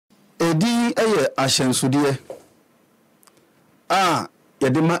Edi eye ahyensude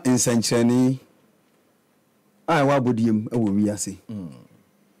yedema insankyerani wa bodiem ewo wiase.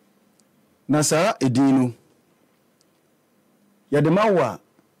 Na saa edin no yedema wa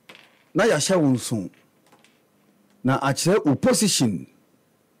na yahya wonso na akyere opposition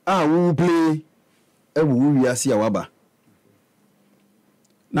wo play ewo wiase ya waba.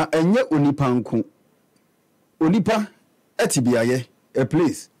 Na enye onipa nko onipa etibiaye a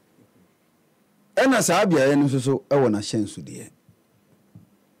place ena saa biaye no so ewo na hyensude.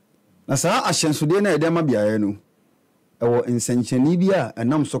 Na saa ahyensude na edema biaye no ewo nsankyeni bia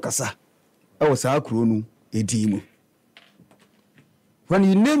enam so kasa ewo saa kuro no edimu. When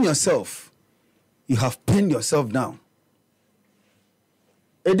you name yourself, you have pinned yourself down.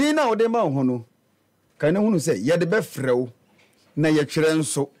 Edina odema ho no kan hunu say ye de be frew na ye twere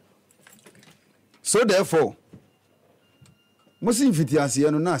nso. So therefore musin fiti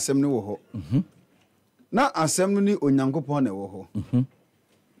ase no na asem ne wo ho. Na asem no ni onyankopon na wo ho.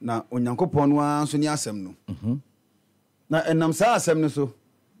 Na onyankopon no anso ni asem no. Na enam saa asem no so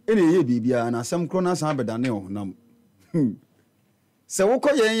ene ye bibia na asem kro na san bedane ho nam. Se wo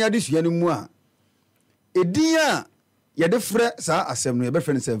koyen ya de sua no mu a edin a ye de frɛ saa asem no ye be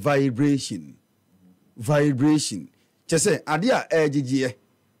frɛ ne say vibration chese ade a ejigye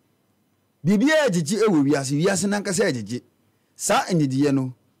bibia ejigye ewo wiase na nka say ejigye saa enyigye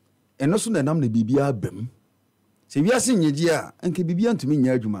no eno so na nam na bibia bam se wiase enyigye a enke bibia ntumi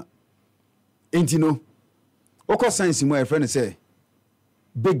nya adwuma enti no wokɔ science mu e frɛ ne say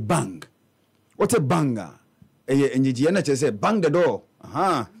big bang. What a banger. Enyigye na chese bang the door.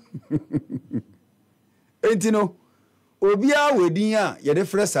 Enti no obia wedin a ye de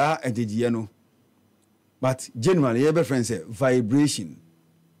frɛ saa enyigye no. But generally ye be friend say vibration.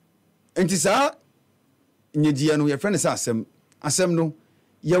 Enti saa enyigye no ye friend say asem no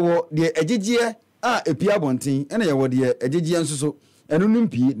ye wo de enyigye a epia bonten ena ye wo de enyigye nso so eno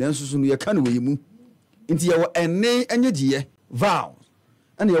numpi na nso so no ye ka no wemu. Enti ye wo enne enyigye vowels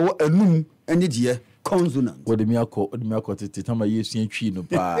ena ye wo enum enyigye consonant. Odemi akọ tete tama yesu atwi no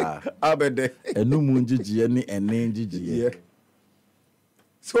pa. Abede. Enum enyigye ne enne enyigye.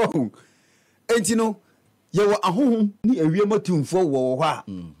 So enti no ye wo ahohom ni awiemotumfo wo ho a.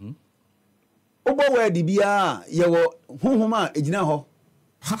 Obo word bia ye wo honhom a ejina ho.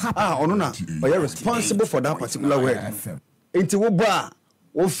 Ono na you are responsible for that particular word. Enti wo ba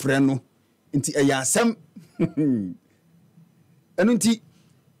wo frɛ no enti asem. Enu nti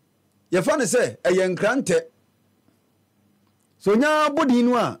ye fa ne say nkrante. So nya bodi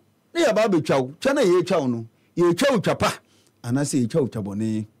nu a na ya ba betwaw twa na ye twaw no ye twaw twapa ana say ye twaw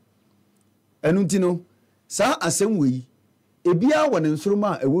twabone. Enu nti no sa asem wei ebia won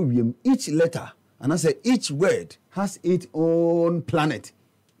nsoroma ewo wiem. Each letter and I say each word has its own planet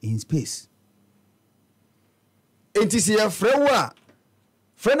in space. Enti se ye frewo a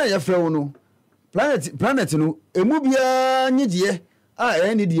fre na ye frewo no planet no emu bia nyigye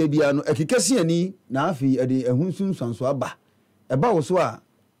eni die bia no ekekesi ani na afi ede ehunsun swanso aba eba wo so a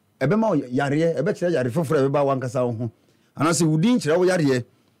ebema yare ebe kire yare foforo ebeba wankasa wo ho anase wudin kire wo yare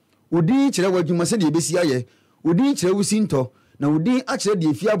wudin kire wadwuma se de ebesi aye wudin kire wo sinto na wudin a kire de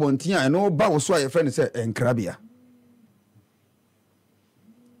efi abonten a eno ba wo so aye friend se enkrabia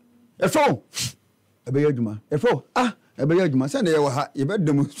efo ebe yadwuma efo ebe yadwuma se na ye wo ha ye be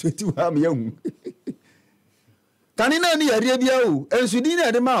demonstrate wo ha me yahu kanina ni yare bia o ensudi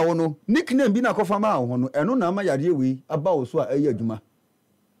na de ma wo no nickname bi na kofa ma wo no eno na ma yare we aba wo so a ayi adwuma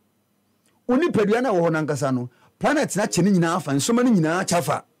oni padua na wo na nkasa no planet na chene nyina afa nsoma ni nyina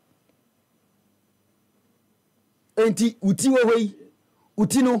chafa enti uti wo hoi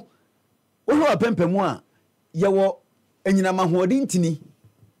uti no wo ho apempemu a ye wo enyina mahoodi ntini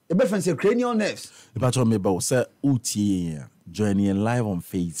e be fancy cranial nerves e ba to me ba say uti joining live on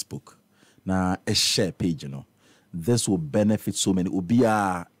Facebook na a share page no. This will benefit so many.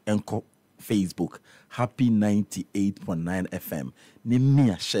 Ubia enko Facebook happy 98.9 FM. Ni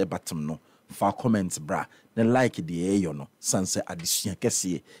mia share button no. For comments bra. Then like the no. Sanse addition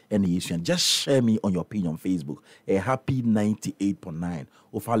kesi any issue. Just share me on your page on Facebook. A happy 98.9.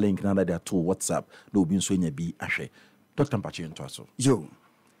 Ofa link nada there to Whatsup. No bin so nya bi ahwe. Dr. Paakwesi into aso. Yo.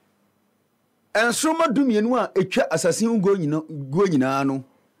 Ensoma dumienu a etwa assassin go nyina no.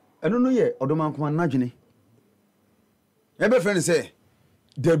 Eno no ye odoman kuma nadwene. Every friend say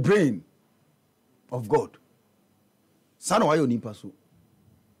the brain of God. Sana wa yo nipa so.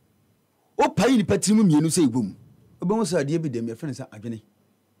 O pai ni patimu mienu say bum. Obo so ade bi dem your friend say adwene.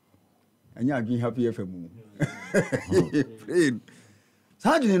 Anya adwene happy FM. Brain.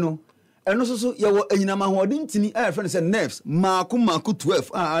 Sa adwene no ɛno so yɛwɔ anyinama hoɔden tini a yɛfrɛ no sɛ nerves maako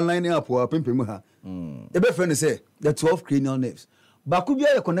 12 a align up wɔ apempem ha yɛbɛfrɛ no sɛ the 12 cranial nerves baako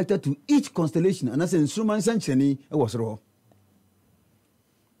biara yɛ connected to each constellation anaasɛ nsoroma nsɛnkyerɛnne wɔ soro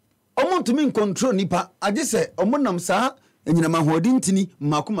hɔ ɔmo ntumi ncontrol nipa agye sɛ ɔmo nam saa anyinama hoɔden tini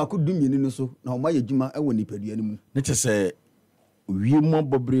maako 12 no so na ɔmo ayɛ adwuma wɔ nipadua no mu ne kyɛ sɛ wiem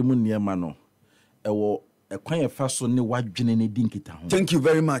bɔbrɛ mu nneɛma no ɛwɔ ɛkwan yɛfa so ne wadwene ne di nkita ho. Thank you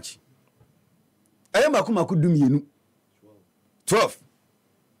very much. I am maako 12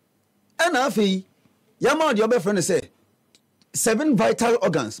 ɛna afei yɛma ɔde ɔbɛfrɛ no sɛ 7 vital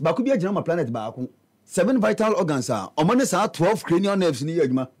organs baako bi agyina ma planet baako 7 vital organs a ɔmo ne saa 12 cranial nerves ne yɛ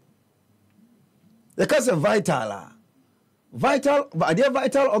adwuma yɛka sɛ vital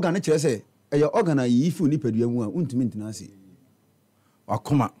vital organ ne kyerɛ sɛ ɛyɛ organ a yiyi fi nipadua mu a wontumi ntena ase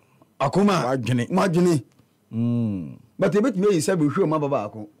akoma wadwene but ebetumi ayi sɛ behwe ɔma baba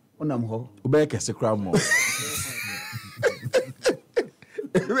baako onam hɔ wobɛyɛ kɛse kora mmɔ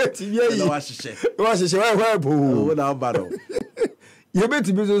ebetumi ayi wahyehyɛ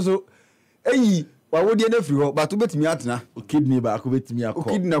yɛbɛtumi so ayi wawodeɛ no afiri hɔ but wobɛtumi atena kidney baako bɛtumi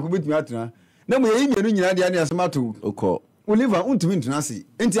atena na mo yɛyi mmienu nyinaa deɛ ne asɛm ato wokɔ wo liver wontumi ntena ase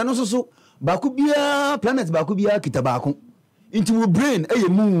nti ɛno so baako biara planet baako biara kita baako nti wo brain ɛyɛ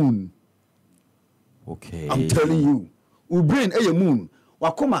moon. Okay. I'm telling you. Wo brain ɛyɛ moon.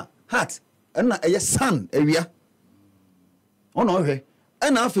 Wakoma heart ɛna ɛyɛ sun awia. Ɔna ɔhwɛ.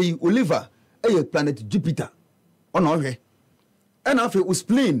 Ɛna afei wo liver ɛyɛ planet Jupiter. Ɔna ɔhwɛ. Ɛna afei wo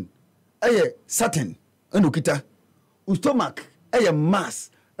spleen ɛyɛ Saturn ɛna okita. Wo stomach ɛyɛ Mars.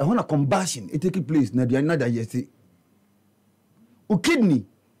 Ɛhɔ na combustion it take place na aduane na digest. Wo kidney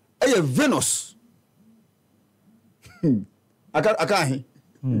ɛyɛ Venus. Akahi.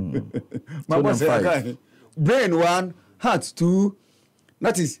 Mama say akahi. Brain 1, heart 2,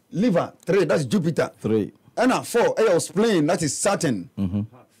 that is liver 3, that's Jupiter 3. And 4, your spleen, that is Saturn.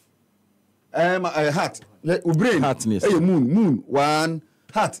 Heart, brain, heart, moon 1,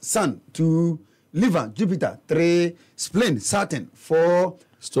 heart sun 2, liver Jupiter 3, spleen Saturn 4,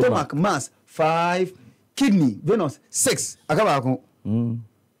 stomach Mars 5, kidney Venus 6. Akaba When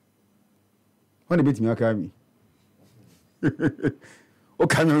the bit me akami. O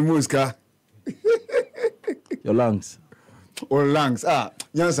can muska. Your lungs. Or lungs.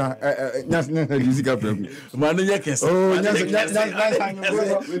 Nyansa music problem. Manu yakes. Oh, nyansa.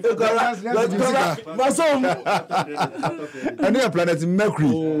 And your planet Mercury.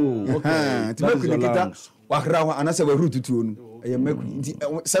 Okay. Mercury kita wakrawa anase wa root to no. Mercury.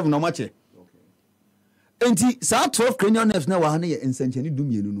 7 no match. Enti saa 12 cranial nerves na wa na ye ensanchani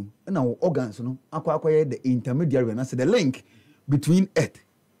dumienu no. Na wo organs no akwa the intermediary na the link between earth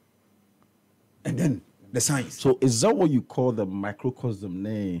and then the science. So is that what you call the microcosm?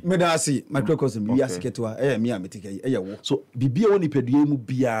 Me da see microcosm we ask it to me ametike wo. So bibia woni pedue mu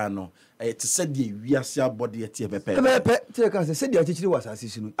bia no te said the wiase body tie pepe. Pepe take us said the chichiri was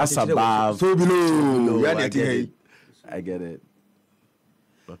asisi no. As above so below. I get it.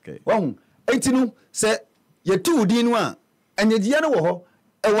 Okay. Won enti no say ye tu din no a anyegye no wo ho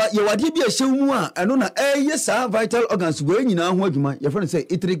ye wade bi ahye mu a eno na yes vital organs we nyina ho adwuma ye friend say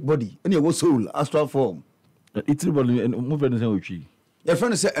etheric body ene wo soul astral form etheric body mo friend say otwi ye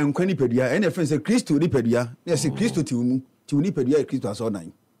friend say enkwani padua ene friend say Kristo ni padua ye say Kristo ti mu ti ni padua e Kristo aso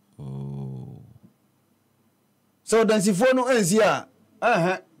dan so dansifo no ensi a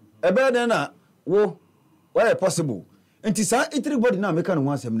ebe den na wo why possible enti sa etheric body na meka no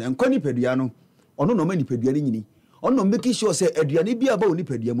ho asem na enkwani padua no ono no mani padua ni nyini ono make sure say aduane bia ba oni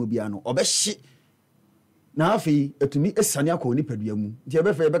padua mu bia no obehye na afi etumi esane akọ oni padua mu nti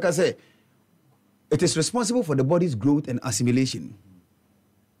ebefa ebeka say it is responsible for the body's growth and assimilation.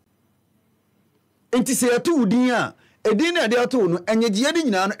 Enti say atu din a edin na de ato no enyegie de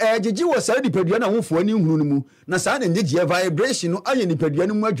nyina no egege wo sa di padua na wofo ani hunu no mu na sa na enyegie vibration no aye ni padua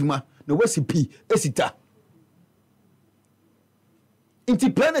no mu adwuma na wasi pi esita. Inti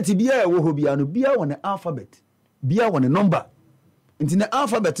planet bia wo ho bia no bia won alphabet bia won number inti na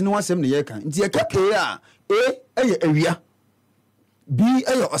alphabet no wasem ne ye kan inti ye ka a eye awia b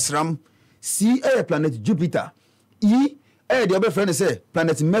eye osram c eye planet Jupiter e eye de obefrɛ say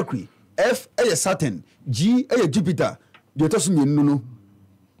planet Mercury f eye Saturn g eye Jupiter de to so nyenu no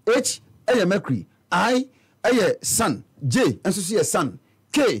h eye Mercury i eye Sun j enso so ye Sun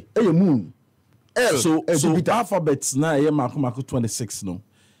k eye Moon L so alphabets na ye mako 26 no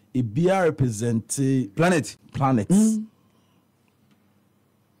e bia represent planets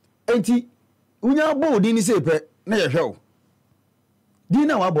enti unya bo di ni sepe na ye hwew di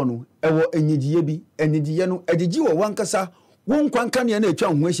na wabo no ewo enyigiye bi enyigiye no agigi wo wankasa Won kwan kan ye na etwa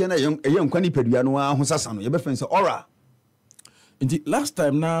ho ahia na ye nkwa ni padua no a ho sasa no ye be fen say aura. Indeed, last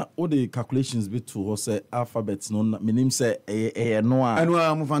time now all the calculations bit to say alphabets no meaning say no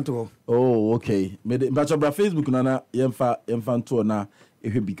a mo fanto. Oh, okay. But your Facebook na yemfa to na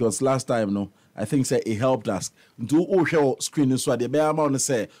because last time no I think say it helped us. Do all show screen so the be amount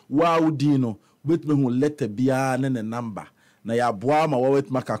say wow dino with me who letter bia na number. Na ya boa ma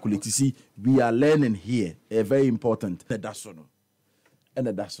wet ma calculate see we are learning here a very important. That's no. And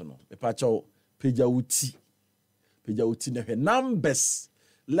that's no. E pa cho peja uti numbers,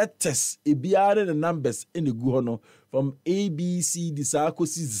 letters, ebiare the numbers in the guhono from A, B, C, D, Z.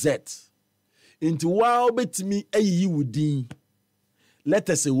 Into wow bet me a wudin.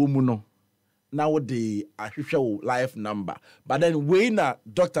 Letters a woman. Now the official life number. But then when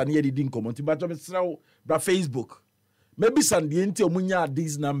doctor near didn't come on to but Facebook. Maybe Sunday into munya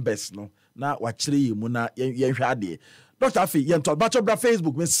these numbers no. Now watch the muna yen Dr. Afi, yen talk about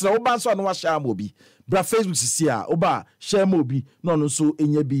Facebook. Me so ban so no share mobi. Bra Facebook sisi a oba share mobi. No so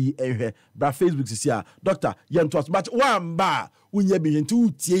enye bi ehwe. Bra Facebook sisi a doctor yen talk but one ba unye bi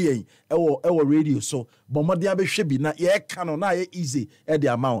ntu tie yen ewo radio so bomode abehwe bi na ye ka no na ye easy e the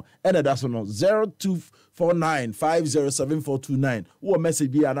amount. And that's no 0249507429. Wo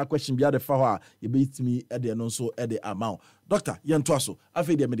message bi ana question bi ade fa ho a ye beat me e the no so e the amount. Doctor yen talk so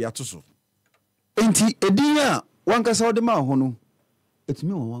afi de me de atoso. Enti edinya wankasa wode ma ho no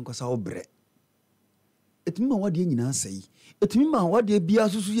etimi wankasa wo bre etimi ma wade nyina sai etimi ma wade bia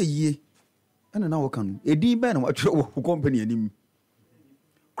susu ye ana na woka no edi ba na watwere wo company anim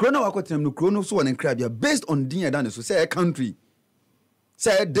krona wakotenam no krono so won nkra bia based on din ya so say country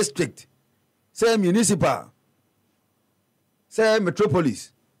say district say municipal say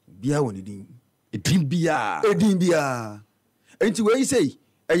metropolis bia won din edin bia enti we say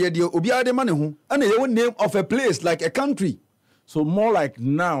de obiade ma ne ho ana ye name of a place like a country. So more like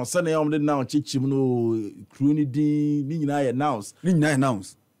now sane am de now chichim no kroni din ni nyina announce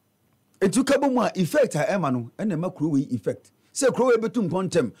etu ka bomu a effect a ema no na ma kro we effect say kro we betum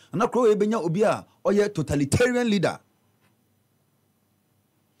pontem na kro we benya obi a oye totalitarian leader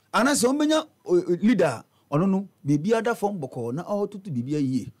ana so benya leader ono no bibia ada form boko na o tutu bibia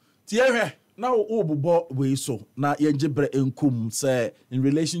yie tie hwe now obubo we so na yenjebre enkum say in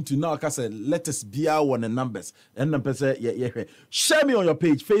relation to now say let us be our one and numbers and number say yeah share me on your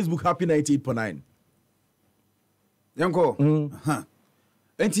page Facebook happy 98.9 yanko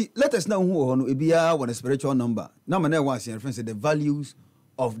enti let us know who no ebia one spiritual number na me na once reference the values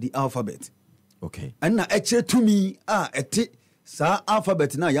of the alphabet. Okay, and na eche to me eti sa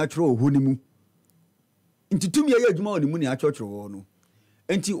alphabet na ya tro ho ni mu enti to me ya adwuma oni mu ni a tro no.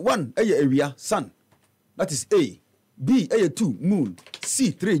 Enti 1 area sun, that is A. B 2 moon.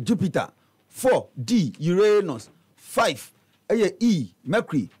 C 3 Jupiter. 4 D Uranus. 5 E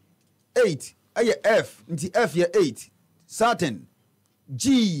Mercury. 8 F. Enti F 8 Saturn.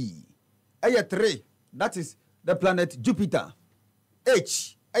 G 3, that is the planet Jupiter.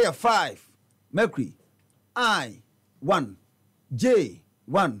 H 5 Mercury. I 1 J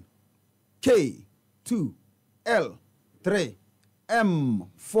 1 K 2 L 3 M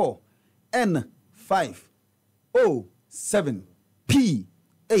 4 N 5 O 7 P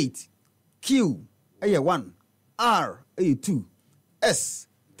 8 Q 1 R 2 S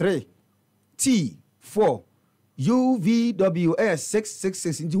 3 T 4 U V W S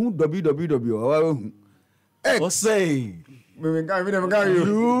 666 into WWW X say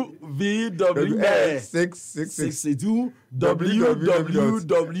U V W S 666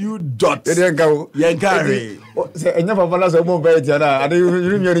 WWW dot Yankari. Enya papa so mo be tia na ade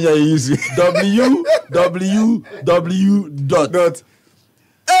you ya use WWW dot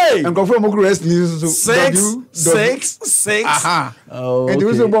hey and confirm mo create so 666 aha and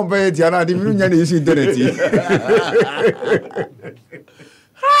you so mo be tia na ade you nya na use internet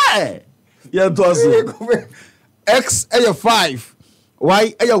hi ya to aso X 5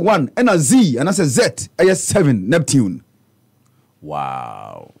 Y 1 and a Z and as a Z 7 Neptune.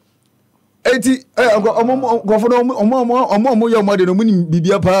 Wow. Eti go for omo your mother no muni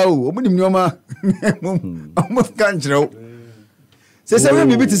bibia pa o omo nim nyoma omo kan chiro say we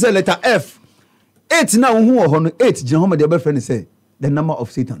bibi to say letter F 8 na wo ho no 8 gina ho ma de be friend say the number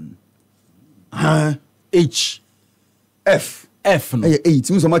of Satan. H F no 8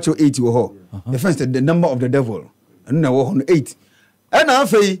 so much 8 wo ho the first the number of the devil and na wo ho no 8 and na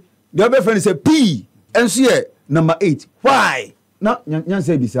afei the be friend say P and so number 8 why na nyan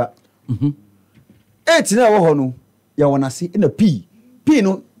say bisa 8 na wo ho no ya wona se na P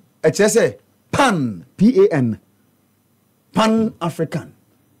no e che say pan PAN pan African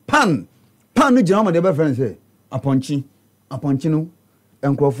pan no gina ma de be friend say aponchi aponchino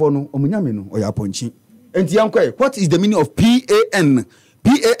enkrofo no omunyame no oya aponchi enti yankwa what is the meaning of PAN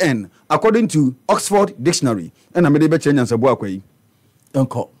according to Oxford Dictionary and amede be chenyan sabo akwai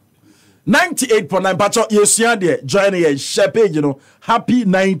enko 98.9 pacho yesia de join ye share page you know happy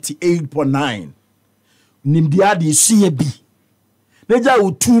 98.9 nimdia de sie bi neja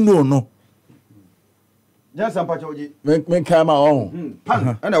otu no just am pacho oji men kama on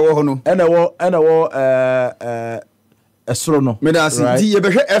pan ana wo ho no ana wo esro no me da asi di ye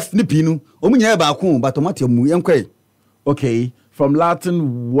behwe F ni P no omunya ba ko but tomate mu yankwa okay from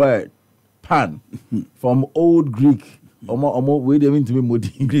Latin word pan from old Greek omo we dey mean to be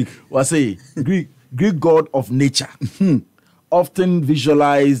modern Greek what say Greek god of nature often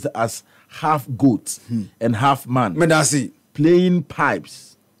visualized as half goat and half man medasi playing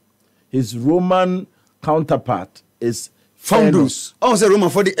pipes. His Roman counterpart is foundus oh say Roman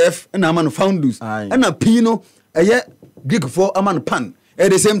for the F and man foundus and a P no eye Greek for a man pan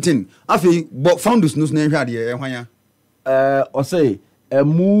the same thing afi but foundus no na hwa de e hwan or say a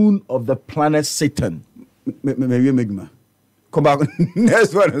moon of the planet Satan. me come back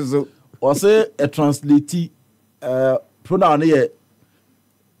next one so or say a translate pronoun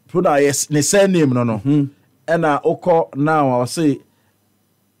yes ne surname no and oko now or say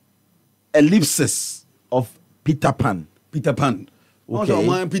ellipsis of Peter Pan okay also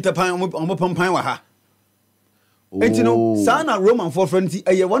man Peter Pan omo pampan wa ha and you know sana Roman for friendly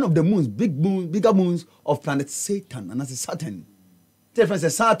one of the moons bigger moons of planet Satan and that's Saturn difference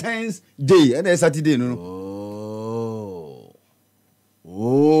is Saturn's day and Saturday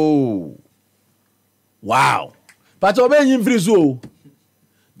oh wow but obey him free so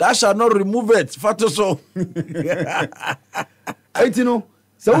that shall not remove it fatoso you know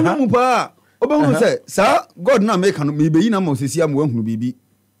so we pa obey say sir God na make no me be na mo sesi am wahunu bibi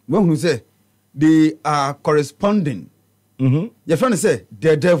wahunu say they are corresponding your friend say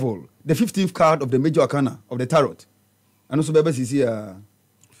the devil the 15th card of the major arcana of the tarot and also bebe sisi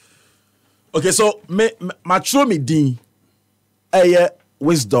okay so matro me din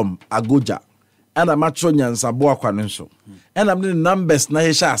wisdom agoja and a matro nyansa bo akwa no so and am the numbers na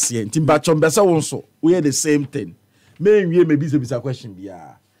he sha ase nti batcho mbesa won so we are the same thing me nwie me bisa question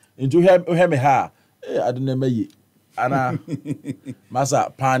bia nti he me ha adena mayi ana masa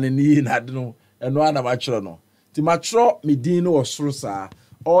pan ni na adeno eno ana matro no ti matro me din no osoro sa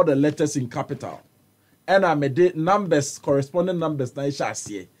all the letters in capital and I made numbers corresponding numbers na sha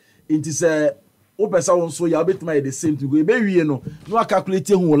ase nti say o pesa won so ya betima the same thing go be wie no calculate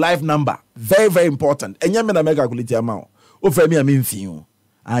who life number very very important enye me na me calculate amount o fa mi am mfin o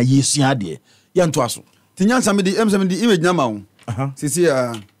yesua de ye nto aso tinyansa me di M70 image na ma wo sisi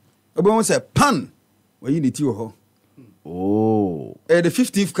obo say pan we yi ti ho the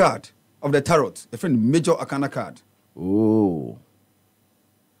 15th card of the tarot the friend major arcana card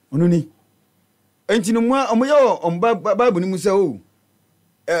onuni enti no mu omoyo omba bible ni mu say o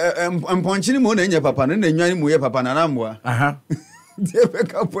amponchi ni mo na nya papa na nwan mu ye papa na namboa de be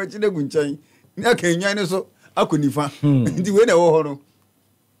ka ponchi de gunchan na ka nwan ni so akonifa enti we na wo ho no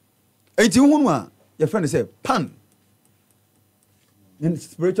enti hunu a your friend say pan the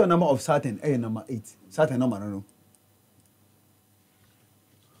spiritual number of Saturn number 8 Saturn number no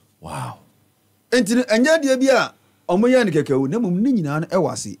wow enti anya de bia omoya ni keke wo na mum ni nyina no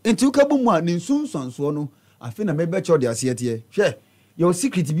wase enti uka bu mu a ni sunsunso no afi na mebe cho de ase tie hwe your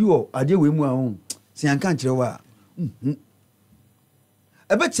secret bi wo ade we mu a ho se anka nkire wa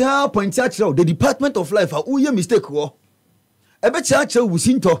ebetia point a kire the department of life a uye mistake wo ebetia kire wo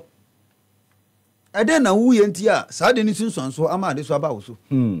sinto ade na uye nti a sa de ni sunsunso ama ade so aba wo so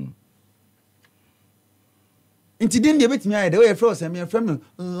nti din de betimi aye de we froze me from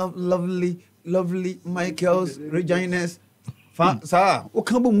lovely Michael's Reginas fa sa o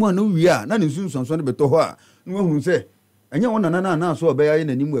kan bo mu a no wi a na ne sunsunso ne beto ho a no ehun se enye won na so obeya ye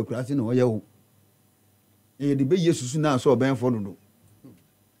nanimu akurase na oye wo ye de be yesusu na so oben fo no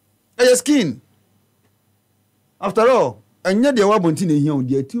skin after all enye de wabonti na hia o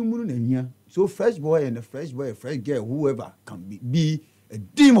de atumuru na hia so fresh boy and a fresh girl whoever can be a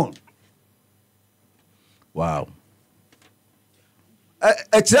demon wow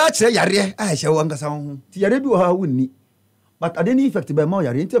chira yare a hye wo ngasa ho ti yare bi wo ha wonni but adeni effect be ma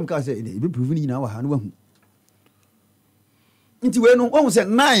yare ntem ka say e be prove ni na wa ha no wahu nti we no won say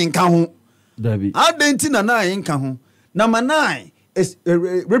 9 ka ho dabi adenti na 9 ka ho number 9 is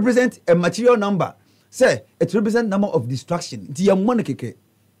represent a material number say it represent number of destruction nti ya mo keke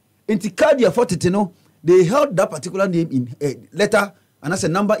nti card ya 40 no they held that particular name in a letter and as a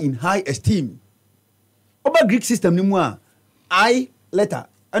number in high esteem over Greek system ni mu a I letter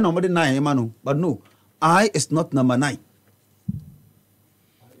and number 9 emano but no I is not number 9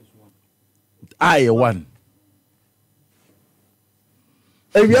 I one.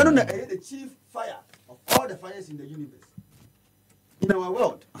 Aviano na the chief fire of all the fires in the universe. In our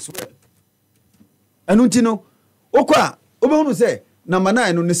world as well. And untino, okwa, obehunu say, number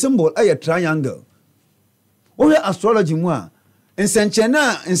 9 no the symbol ay a triangle. Owe astrology mu a,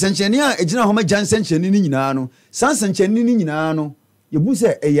 nsenchenia ejina homa jansencheni ni nyina no, sansencheni ni nyina no, yebu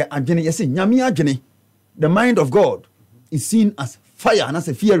say eye adwene, yesi nyame adwene. The mind of God is seen as fire and as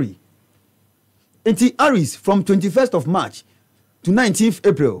a fury. Enti Aries from 21st of March to 19th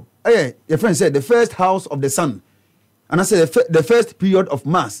April. Your friend said the first house of the sun. And I said the first period of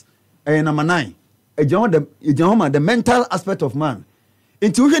Mars. Number 9. The mental aspect of man.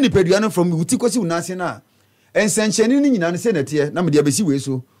 Into any pediano from Utikosi Unasina. And Sancheni in an senator, Namadi Abesi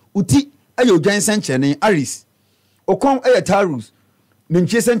Weso, Uti, Ayo Giant Sancheni, Aris. Okon Aya Tarus,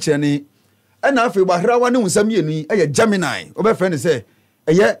 Ninche Sancheni. And after Bahrawan some yeni, Aya Gemini. Over friend say,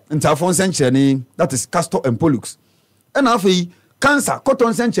 Aya and Tafon Sancheni, that is Castor and Pollux. And after Cancer,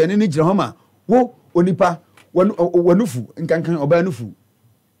 cotton century in Jahoma, wo, onipa, wanufu, and can obanufu.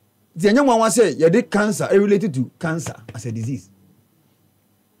 The young one say, you did cancer related to cancer as a disease.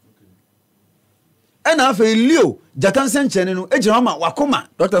 And after Leo, Jatan century, no, Ejahoma, Wakoma.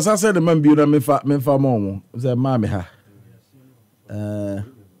 Dr. Sasa, the man, Buda, Mefa Momo, the mammy ha.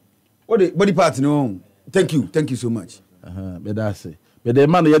 What the body part, no. Thank you so much. But that's it. But the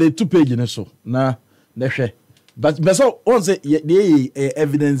man, you had 2 pages, so now, never. But so once the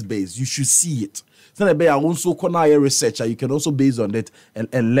evidence based, you should see it. So that I also corner researcher, you can also base on that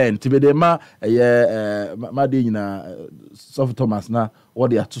and learn. To be the ma Soft Thomas na what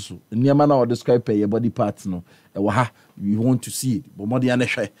they are to so. Near man or describe your body parts no. You want to see it, but more than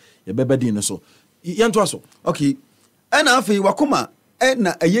share your baby so. So okay. And after Wakuma, and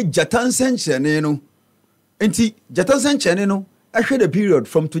a ye Jatan Senchen, no. Enti Jatan Senchen, no. Actually, the period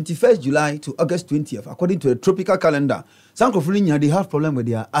from 21st July to August 20th, according to the tropical calendar, some of them they have problem with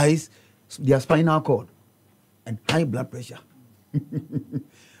their eyes, their spinal cord, and high blood pressure.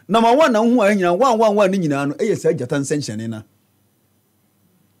 Number 1, now who are in 111 in an ASI Jatan Sension in a.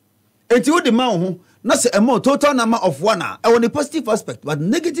 And you the man not say a more total number of 1 hour on the positive aspect, but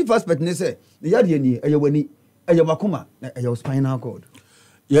negative aspect, they say the Yadiani, a Yawakuma, a your spinal cord.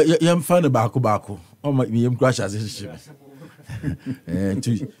 Yeah, I'm fine about Baku. Oh, my, me crash as it.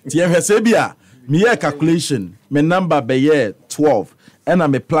 Sebia, me calculation, my number by year 12, and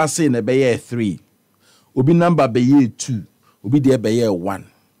I'm a plus in a by year 3. Ubi number by year 2, ubi there by year 1,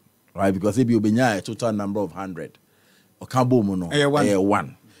 right? Because if you be a total number of 100, or Kabo Mono, year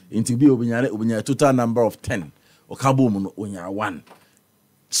 1, into be ubi total number of 10, or Kabo Mono, when you're 1.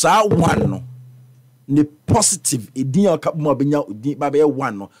 So 1 no, the positive, it didn't come more by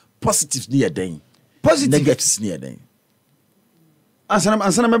 1 no, positives near day, positive negatives near day.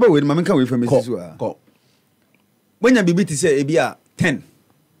 Answer remember with Mamma away from Mrs. When you be to say a 10,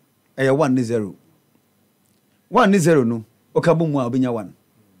 a 1 0. 1 0 no, Okabumwa Binya 1.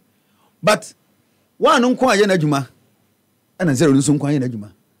 But 1 unquire Najuma and a 0 Sunquire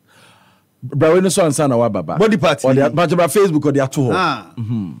Najuma. Brawin so and son of Baba. Body part or about Facebook or their 2.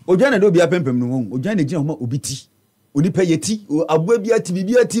 Ojana do be a pempem no, Ojana Jama Ubiti, Unipe Yeti, or Abwebia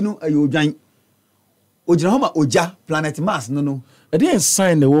Tibiatino, a Ojan Ojahoma Oja, planet Mars, no. I didn't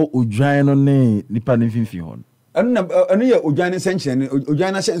sign the word Ujano ne Nipan Finfion. And Ujana Sension,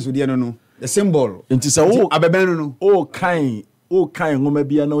 Ujana Sense with the the symbol. It is a Ababeno. Oh, kind,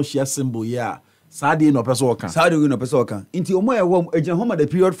 maybe I know she has symbol, yeah. Sadi no Pesoka. Sadi no Pesoka. Into Omoya Wom, Ejahoma the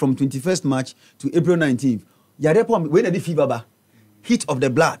period from 21st March to April 19th. Yarepo, when the fever, heat of the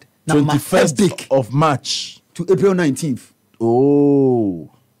blood. 21st of March to April 19th. Oh.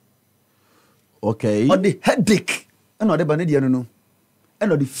 Okay. On the headache. And no, no.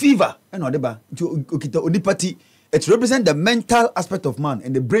 And the fever, and the Onipati, it represents the mental aspect of man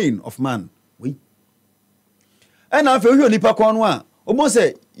and the brain of man. Oui. And now, if you Nipa Kwanwa, almost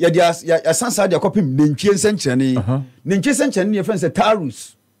say, ya sansa dia copy Ninchian Century. Ninchian Century, your friend said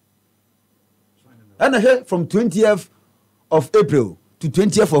Tarus. And I heard from 20th of April to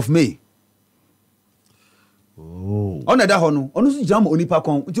 20th of May. Oh. On that hono, on jam Onipa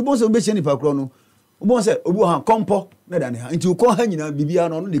Kwan, to boss of Bessie Nipa Chrono. Ubon say obu kompo na dan ha nti ukon ha nyina bibia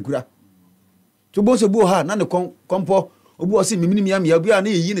no de kura to bo se bu ha na ne kompo obu o se mimini miam ya bia na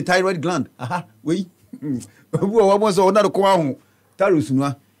yi ne thyroid gland aha we obu o wo so na de ko ahu tarus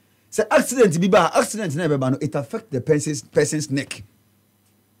no say accident bi ba accident na be ba no it affect the person's neck.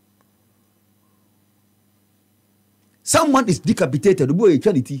 Someone is decapitated obu e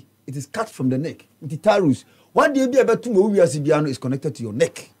charity, it is cut from the neck. It tarus one day be about 2 movies bia no is connected to your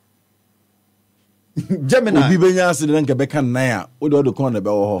neck. Gemini. Obi benya accident ke beka nan a wo de corner be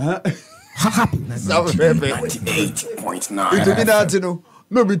wo ho. Happy 98.9. It be that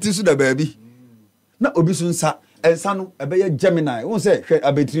no be tisu da baby. Na obi so nsa ensa no ebe Gemini. Won say hwe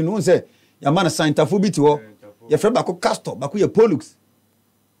abetri no won say ya man scientist bi ti ho. Ye frɛ bako castor, bako ye pollux.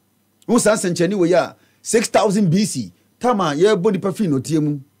 Won san senchani we ya 6000 BC. Tama ye body perfume no tie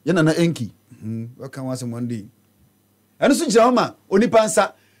mu. Ye na enki. What can once one day. Eno so gira ma onipa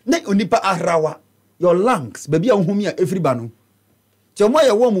nsa ne onipa ahrawa. Your lungs baby ahumi a efiri ba no. Ti omo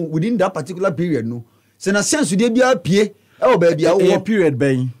ye wo mu within that particular period no. Se na sense de bia pie e baby a period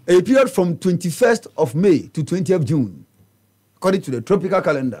ben. A period from 21st of May to 20th June according to the tropical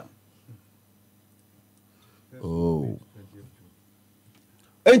calendar. Oh.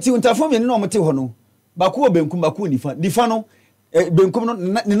 Enti untafom ye no omote ho no. Bako benkum bako nifa. Nifa no benkum no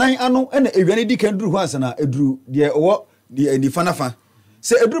ne nan ano na ewiane di kan duru ho ansana eduru de owo de nifa nafa.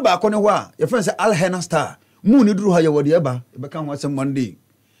 Se eduru bako ne ho a ye friend say alhena star. Moon ni duru ha ye wo de eba e beka ho asem Monday.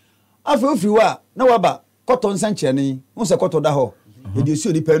 Afi ofiri wa na waba cotton sanche ni won se cotton da ho. E de osi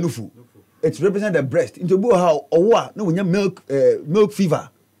onipa nufu. It represent the breast. Into bu ha owo a na wonya milk fever.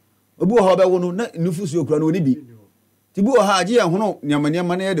 Obu ha be wo no na nufu so okura no ni bi. Ti bu ha agi ahono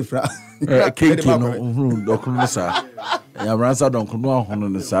niamaniama na ye de fra. Keke no hunu dokunu sa. Ya bransa dokunu ahono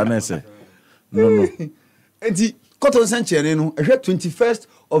no sa na ese. No. Enti cotton century no ehwe 21st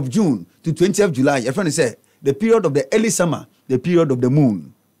of June to 20th July. Your friend say the period of the early summer, the period of the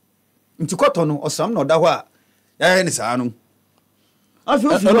moon. Enti cotton no osam no da ho a ya ni sa no. Afi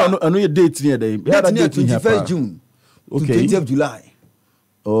no ye date near day. Date near 21st June to 20th July.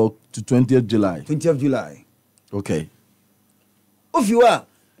 Oh, to 20th July. 20th July. Okay. Ofiwa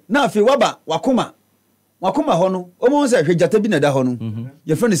na afi waba wakoma ho no omo se hwe jata bi na da ho no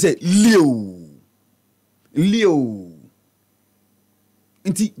your friend say Leo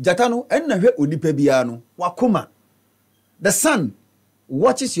nti jata no en na hwe onipa bia no wakoma. The sun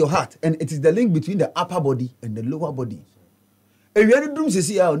watches your heart and it is the link between the upper body and the lower body. Ewiane drum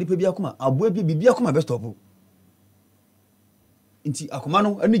sesi a onipa bia akoma aboa bi akoma be stop. Nti akoma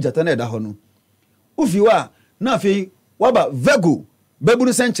no ani jata na da ho no ofiwa na afi waba Virgo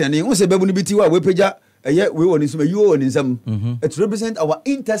babunu sencheni won say babunu biti wa we peja eye we woni so you woni nsam. It represent our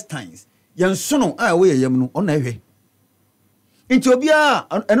intestines yan sono a we yem no ona ehwe nti obia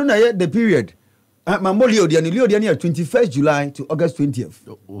eno na ye the period mamolio dia ni 21st July to August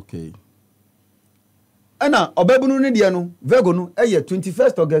 20th. Okay. Ana obabunu ne dia no Virgo no eye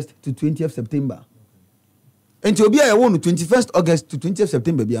 21st August to 20th September. Nti obia ye won 21st August to 20th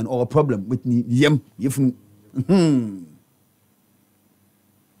September bia no problem with ni yem yefunu.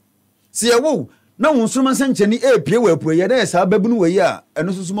 Si yawo na wonsuma sancheni pie wa pue ye na sa babunu we ya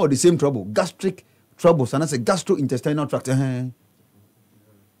eno susuma the same trouble, gastric trouble, sana say gastrointestinal tract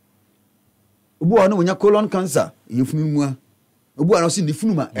obu ano wonya colon cancer yefunu mu a obu ano si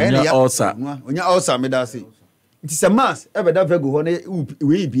nifunu ma ya onya ulcer me da say it is a mass ebe da Virgo ho na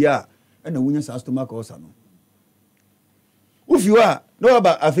we bia na wonya sa stomach ulcer no ufiwa no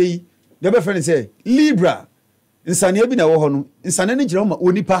aba afei de be friend say Libra insane bi na wo ho no insane ne gira ma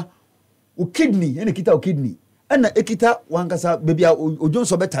onipa o kidney ene kita o kidney ena ekita wankasa baby a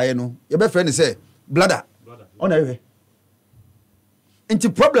ojonso betaye no ye be friend say bladder ona ewe enti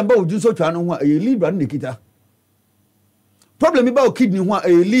problem ba ojonso twa no ho a Libra ne kita problem ba o kidney ho a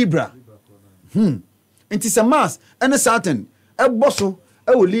Libra enti se mass ene certain eboso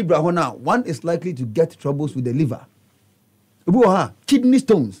e wo Libra ho na one is likely to get troubles with the liver ebu ha kidney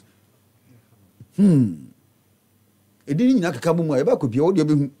stones edini nyina kaka mu e ba ko bia wo de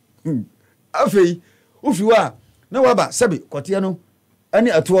be afei ufiwa na waba sabi kote no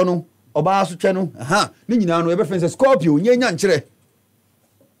ani ato no oba asotwe no ni nyina no e be fense Scorpio nyenya nkyere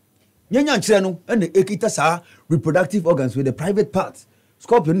no ene ekita sa reproductive organs with the private parts.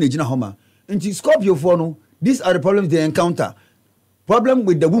 Scorpio ne gina homa nti Scorpio for no, these are the problems they encounter. Problem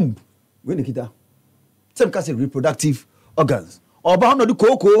with the womb when ekita some case reproductive organs oba no de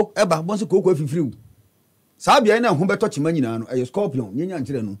koko eba bonso koko afifiriu sa bia na ho beto chima nyina no e Scorpio nyenya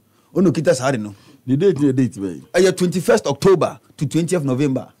nkyere no ono kita sare no. The date be. 21st October to 20th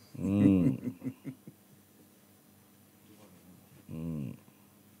November.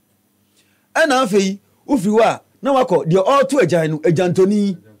 Ana afei ufriwa na wako the all to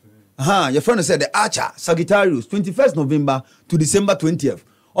ejantoni. Your friend said the Archer Sagittarius 21st November to December 20th.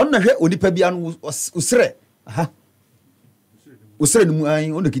 On na hwe onipa bia no usre. Usre no mu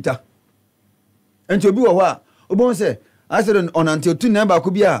an ono kita. Enti obi wo ho a obon say I said on until 2 number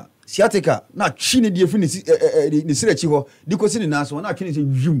ko bia sciatica na twi ne die fi ni sirachi ho di ko si ni naso na twi ne se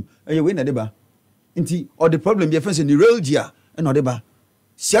wum eye we na de ba nti all the problem be friends neuralgia e na de ba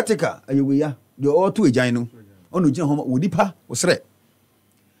sciatica eye we ya de all to ejan no onu gina ho wo dipa wo sire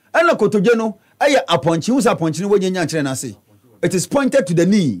ɛna kotodwe no ɛyɛ apɔnkye wusa apɔnkye no wɔnyanya kyerɛ na ase it is pointed to the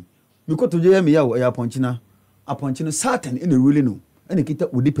knee me kotodwe yɛ me ya ɛyɛ apɔnkye no Satan ɛna rule no ɛna kita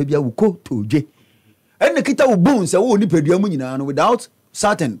onipa bia wo kotodwe ɛna kita wo bones ɛwɔ onipa dua mu nyinaa no without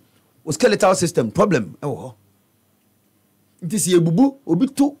Satan wo skeletal system problem ɛwɔ hɔ nti si ebubu obi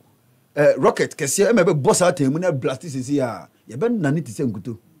to rocket kɛseɛ ɛma bɛ bɔ Satan mu na blast sisi a yɛbɛ nane te sɛ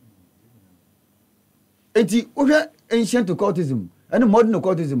nkuto enti wohwɛ ancient occultism and modern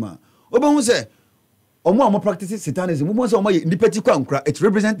occultism obehu sɛ omo amo practice satanism mo sɛ omo yɛ nipati kwankra it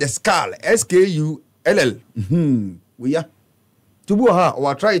represent the skull skull we ya tubu ha or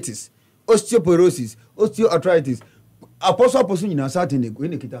arthritis osteoporosis osteoarthritis apostle nyina Satan ego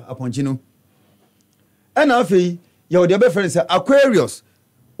ne kita aponchi no ɛna afei yɛ ode be friend sɛ Aquarius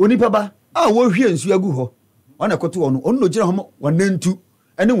onipa ba a wo hwie nsu agu hɔ ɔna koto ɔno no gyina hɔ wanantu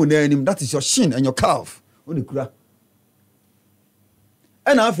ɛne wonanim that is your shin and your calf oni kura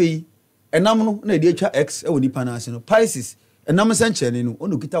ɛna afei ɛnam no na ɛde atwa x ɛwɔ nipa na ase no Pisces ɛnam sɛnkyɛne no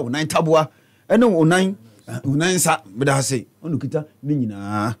ɔno kita wo nan taboa ɛne wo nan sa beda ase ɔno kita ne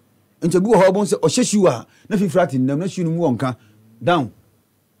nyinaa nti bi wɔ hɔ bon sɛ ɔhyɛ shoe a na fifrati nam na shoe no mu wɔnka down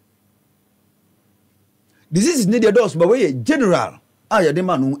disease is need the dose but we general a yɛde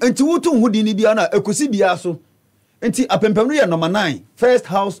ma no nti wotu ho di ni bia na ekosi bia so nti apempem no yɛ number 9 first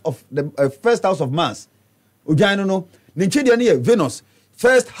house of Mars odwan no ne nkyɛdeɛ no yɛ Venus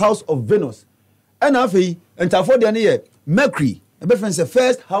first house of Venus ɛna afei ntafo deɛ no yɛ Mercury ɛbɛfɛn sɛ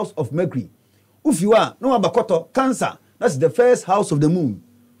first house of Mercury ufiwa no abakoto Cancer that's the first house of the moon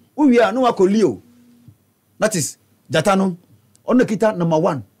uwia no akɔ Leo that is jata no ɔno kita number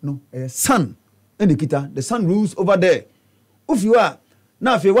 1 no sun ɛna kita the sun rules over there ufiwa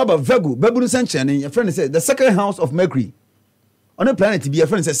na afei waba Virgo babunu sɛnkyɛne your friend say the second house of Mercury ɔno planet bi your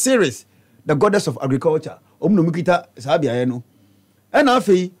friend say Ceres the goddess of agriculture ɔmo no kita saa bia no ɛna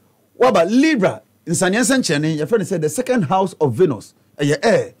afei waba Libra nsaniɛ sɛnkyɛne your friend say the second house of Venus ɛyɛ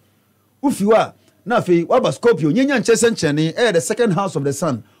air ufiwa na afei waba Scorpio nyanya nkyɛ sɛnkyɛne ɛyɛ the second house of the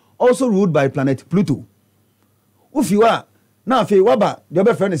sun also ruled by planet Pluto ufiwa na afei waba the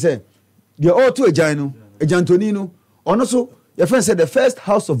other friend say the auto agyan no agyantoni no ɔno so your friend said the first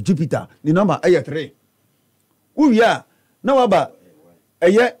house of Jupiter the number ɛyɛ 3 uwia na waba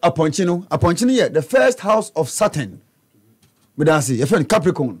ɛyɛ apɔnkye no yɛ the first house of Saturn medase your friend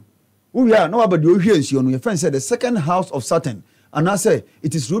Capricorn uwia na waba the ohwie nsuo no your friend said the second house of Saturn and I say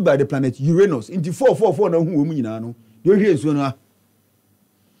it is ruled by the planet Uranus into 444 na hu mu nyina no the ohwie nsuo no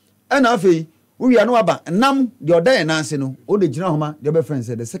ɛna afei uwia na waba nam the odan na ase no o de gyina homa the other friend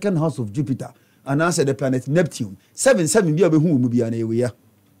said the second house of Jupiter and I said the planet Neptune 7 bia be hu mu bia na ewe ya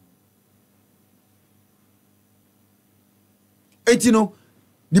etino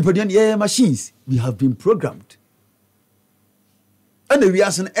dipodian yeah machines we have been programmed and we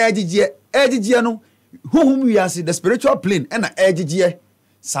are an edgye no honhom we are the spiritual plane and edgye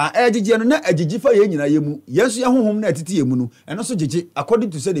sa edgye no na edgye fa ye nyina ye mu yeso ye honhom na atete ye mu no eno so gyegye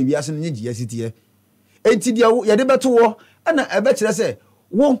according to say the we are an nyegye asite enti dia ye de beto wo na ebe kire se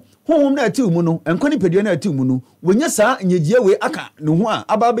wo honhom na ate mu no enkoni pedua na ate mu no wonya sa nyegye we aka ne ho a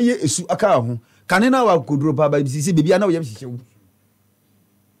aba be ye esu aka ho kane na wa koduro pa ba sisi bibia na wo yem hihye wo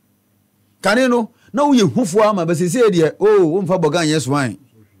kane no na wo ye hufo ama ba sisi de wo mfa bogan yes wine.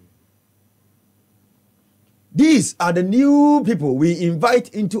 These are the new people we invite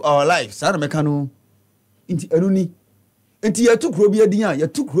into our lives. Sana mekano inti enuni inti ya tu kuro bi adin a ya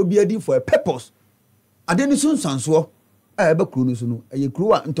tu kuro bi adin for a purpose. Ade ni sun sanso a ebe kuro no so no eye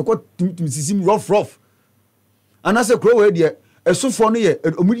kuro a ntoko tum sisim rough. Anase kuro we de esofo no ye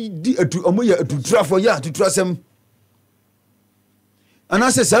omudi atu omo ye atutrafo ya atutrasem.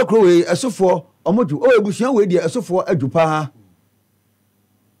 Anase sa kuro we esofo omodu o ebusuan we de esofo adwupa.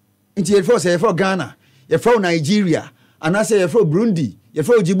 Inti ye for say for Ghana you from Nigeria, and I say you're from Burundi, you're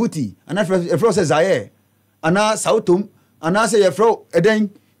from Djibouti, and I from Zaire, and I Southum, and I say you're from Eden,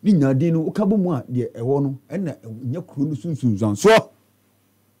 Nina Dino, Ukabumwa, dear Ewono, and your crew soon. So,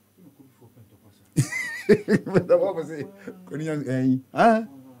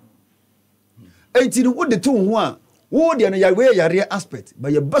 eighteen would the 2 would the Yahweh aspect,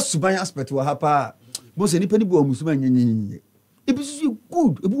 but your best by aspect will happen. Most any penny boy Musman, it is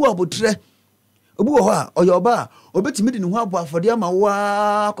good, a boy about tre. Obu ho a oyoba obetimi de ne ho abo afode ama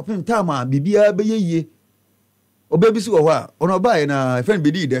wa kopem tama bibia beyeye obabi si wo ho a ono ba ye na friend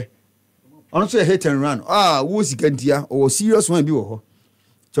bedi de ono so hit and run wo sikantia o serious one bi wo ho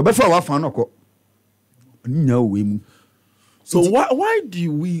so be fa wa fa no ko nya we mu So why do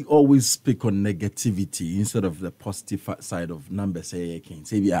we always speak on negativity instead of the positive side of numbers? Say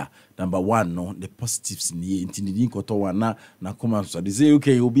number one, no, the positives in the na come so they say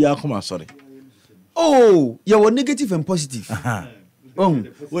okay, you'll be a come sorry. Oh, you're negative and positive. Now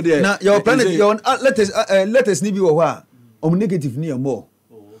your planet, your let us need you negative near more.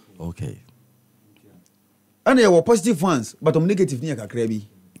 Okay. And you were positive ones, but negative near Kakrabi,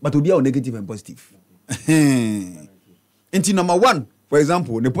 but will be our negative and positive. Into number one, for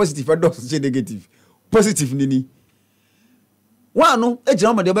example, the positive I don't say negative. Positive nini. One no, a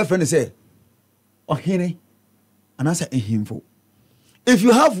drama the friend say, oh hene, and answer in him for. If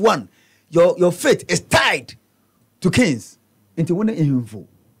you have one, your fate is tied to kings. Into one in him for.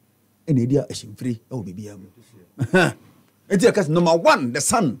 Any idea is free. Oh baby, it's number one, the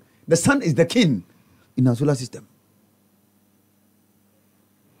sun. The sun is the king in our solar system.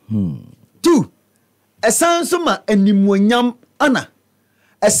 2. Esan soma animonyam ana.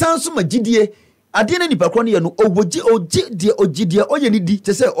 Esan soma gidie ade na nipa kro ne no ogidie oyeni di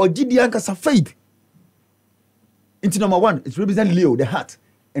te say ogidie ankasa faith. Into number 1 it represent Leo, the heart,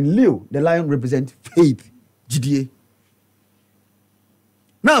 and Leo the lion represent faith, gidie.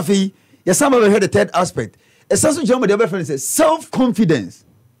 Now fi yesama we heard the third aspect. Esan so jama the other friend says self confidence.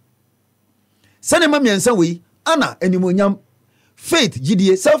 Sanema miensa we ana animonyam, faith,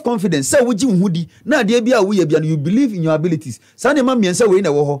 gidie, self-confidence. Say wuji unhudi. Na de bia wo ye bia you believe in your abilities. Sane ma miensa we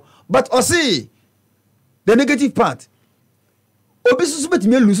na wo ho. But osi the negative part. Obi susu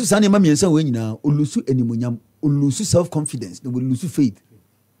betimi lose sane ma miensa we nyina, o lose animonyam, o lose self-confidence, they will lose faith.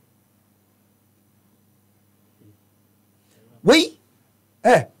 We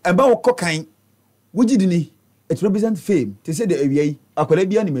eba wo kokan wuji dini. It represents fame. They say the awia akwale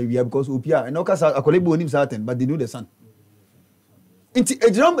bia ni mawia because opia and okasa akwale bi onim certain but they know the sun. Inti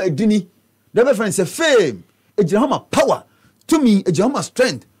ejram edini the best friend say fame ejram power to me ejram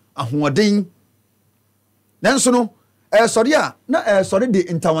strength ahoden nanso no sorry na sorry the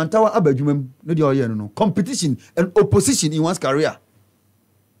intawantawa abadwumam no de oye no competition and opposition in one's career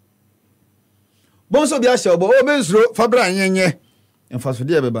bonso bia shebo o mensuro fabra nyenye emfaso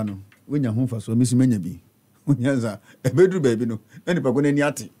de beba no wonya ho faso misumenya bi unyanza ebedru baby no na nipa ko nani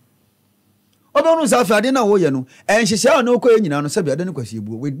ate obonu sa afade na wo ye no enhyehyia na okoye nyina no sabi ade ne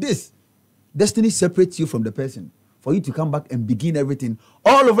kwasiebuo. With this destiny separates you from the person for you to come back and begin everything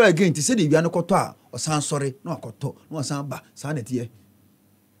all over again. To say the bia no koto a osan sorry no akoto no osan ba sa na tie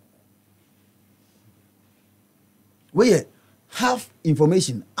we have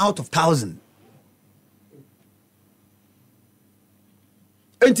information out of 1,000.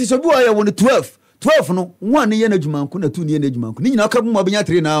 Enti so bi wa ya won 12 no one ye na dwumanko na 2 ne na dwumanko ni nyina ka mo benya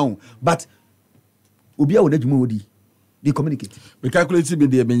 3 na but obia wo na dwuma wodi they communicate. We calculate be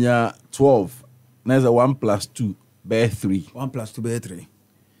the benya 12 na is a 1 plus 2 bear 3. 1 plus 2 bear 3.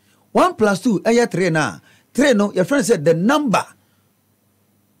 1 plus 2 aya 3 na 3 no your friend said the number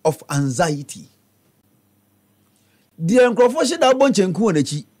of anxiety. The enkrofo she da bonchenku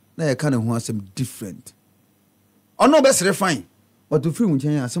onachi na ye kan ho asem different. Ono be sere fine but to free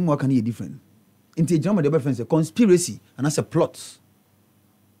munchen asem wa kan ye different. Into Ejahoma the other friend say conspiracy and that's a plot.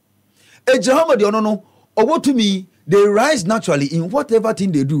 Ejahoma the ono or to me they rise naturally in whatever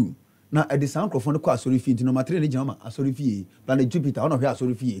thing they do. Now at the sound microphone ko asori fi into number 3 Ejahoma asori fi planet Jupiter ono here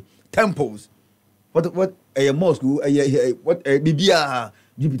asori fi temples. What a mosque what bibia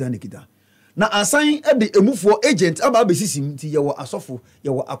Jupiter nikita. Now assign at the emufo agent aba be sisim ti yewo asofo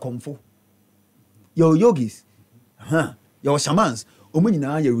yewo akomfo. Your yogis. Your shamans omunyina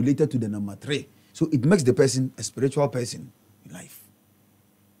are related to the number 3. So it makes the person a spiritual person in life.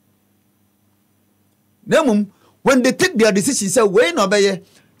 Nemum, when they take their decision, say, "Way no be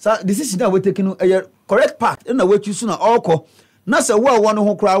decision that we taking a correct path." In the way you sooner all na say one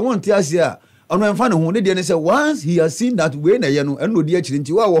who cry won't here. And when fan who need say once he has seen that way na yenu and no dear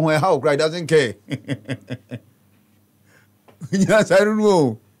chinti wa how cry doesn't care. Yes, I don't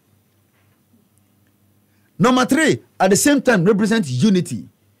know. Number 3 at the same time represents unity.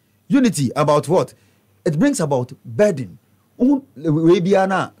 Unity about what? It brings about burden. We be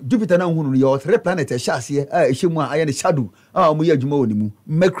na Jupiter na hunu your 3 planets shase ehemu a the shadow mu ye adwuma woni mu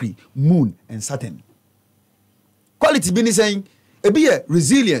Mercury, Moon and Saturn. Quality be ni saying e be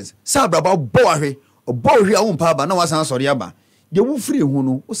resilience sabra ba bo ahwe obo ahwe a wo mpa ba na wasan sori aba de wo free hu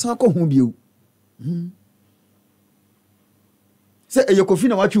no wo san ko hu bio se eyokofi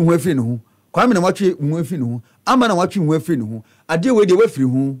na watwe hu afiri ne hu kwame na watwe hu afiri ne hu ama na watwe hu afiri ne hu ade we de we free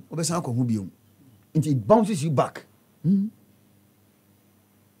hu obesan ko hu bio. It bounces you back.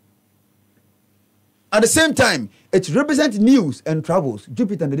 At the same time, it represents news and travels.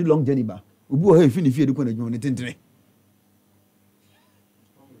 Jupiter and the long journey ba. Ubu he fini fi de ko na dwon ne tentene.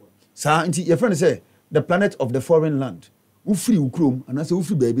 Sa nti your friend say the planet of the foreign land. Ufri ukrom and I say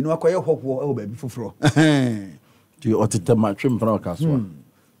ufri baby no akoye hokwo e baby foforo. Do otete ma twem pra kaso.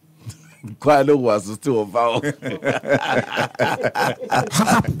 Quite no was still about.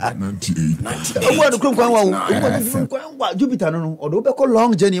 Owo no krom kwan wa Jupiter no odo be ko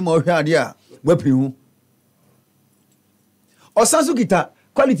long journey ma ohwe ade a wapiri hu. Osanso kita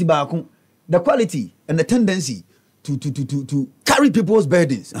quality baako, the quality and the tendency to carry people's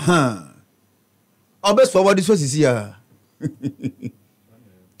burdens. Obes forward this was here.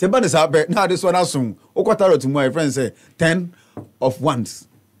 Tebane sa be na this one asun. Okotaro to my friend say 10 of wands.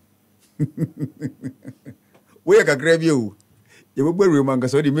 We ka grab you. You will bury man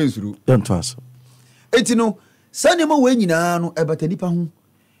so the means through. Don't trust. Enti no, sane mo we nyina no ebata nipa ho.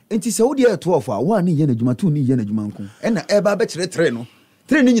 Enti se wo de 12 a one ni ye na dwuma 2 ni ye na dwuma nko. E na eba be kire 3 no.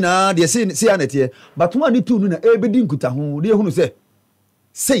 3 ni nyina de se anete. But one ni 2 no na ebedi nkuta ho. De ehunu se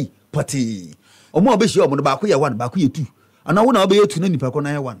sei pati. Omo obeshi omo no ba ko ye 1 ba ko ye 2. Ana wo na obe ye 2 na nipa ko na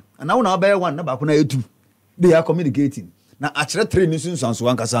ye 1. Ana wo na obe ye 1 na ba ko na ye 2. They are communicating. Na a kire 3 ni sunsanso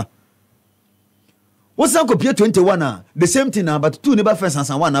ankasa. What's up, 21 the same thing now, but 2 never first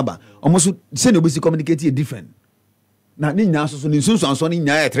and 1 number. Almost send you communicate different. Now, Nina so in Susan in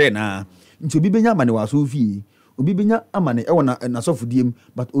Naya trainer. Into Bibina money was so fee. Ubibina amane, I want a so for them,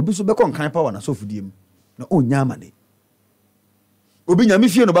 but Ubisu becon kind power and so for them. No, oh, Yamane. Ubinya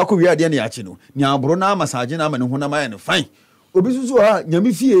Mifi no Baku, we are the Achino. Nya Brona, Massagina, and Honama and fine. Ubisu,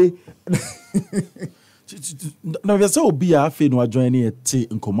 Yamifi. Now, there's so be a fin or joining a tea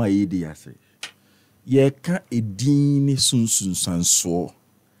in Coma idea. Ye ka edin sunsun sanso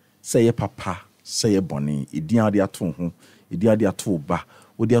say ye papa say ye boni edin ade ato ho edin ade ato ba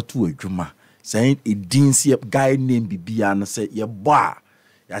wo de ato adwuma say edin se guy name bibia no say ye bo a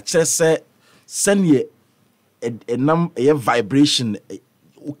ya kire say send ye enam ye vibration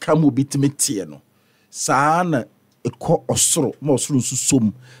wo kam obitime no saa na ekọ osoro ma osoro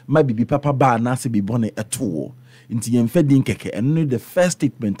nsusom ma bibi papa ba na se bibone eto nti ye mfa din keke eno the first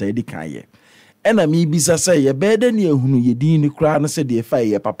statement I di kan ye. Ena mi bisa say ye bede ne ehunu ye din ni kra no se de fa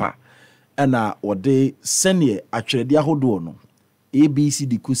ye papa ena ode sene atwerede ahodo no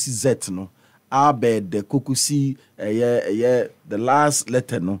ABCD kosi Z no abed kokusi ye the last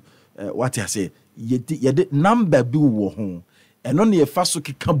letter no what I say ye de number bi wo ho eno ne ye fa so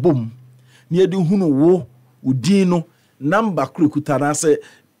keka bom ne ye de hunu wo udin no number kurekuta na se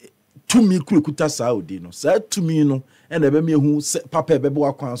tumi kurekuta sa udin no sa tumi no ena ebe me hu papa ebe bo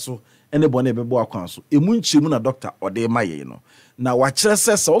akwan so ene bone ebe bo akwan so emu nchemu na doctor ode maye no na wa kire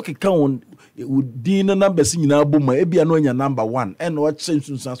sesa okeka won udin no number si nyina boma ebia no nya number 1 ene o kire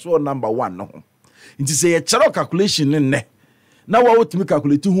nsunsanso number 1 no ho nti se ye kire calculation ne na wa wotimi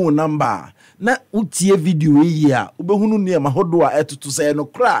calculate hu number na utie video yi a obehunu ne ma hodo a etutu se no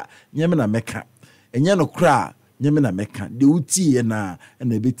kra nyeme na meka enye no kra nyeme na meka de utie na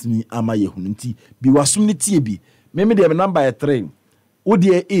ebetimi ama yehunu nti bi wasum ne tie bi meme de number 3 odi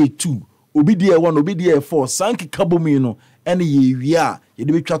A2 obi de 1 obi de 4 sanki kabomi no ene ye wi a ye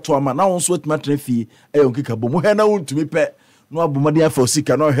de betwa to ama na won so wetima trafi ayo nkika bomu he na wontumi pe no abomade afa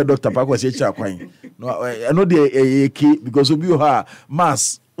osika na he Dr.Paakwesi echa kwan no eno de eki because obi ha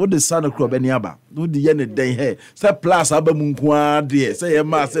mass o de sana kro be ni aba no de ye ne den he say plus aba mu nko ade say ye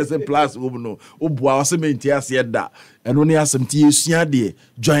mass say plus wo no obua o se menti ase da eno ne asemti esua de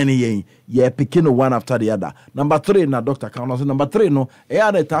join yen ye pick no one after the other. Number 3 na Dr. Kauno. Number 3 no e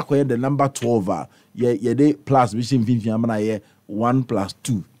ada ta ko the number 12 ye de plus vision vinfin amana ye 1 plus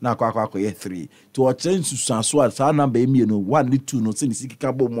 2 na kwa ye 3 to o change susanso a sa number emi no 1 ni 2 no se ni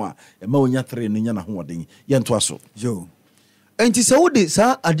sikika bomu a e ma onya 3 no nya na hoden ye nto aso yo enti se wo de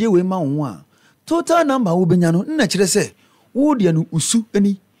sa ade we ma wo a total number wo benya no na kire se wo de no usu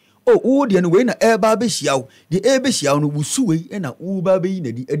ani wo de no we na eba be hyiawo de ebe hyiawo no usu we na wo ba be yi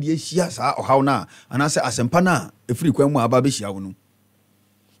na di ade hia sa ohaw na ana se asempa na efiri kwan mu aba be hyiawo no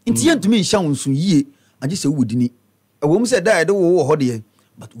enti ye ntumi hya wo nsu yie age se wo dini wo mu se da de wo ho de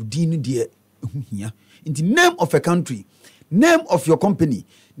but udini de hia enti name of a country, name of your company,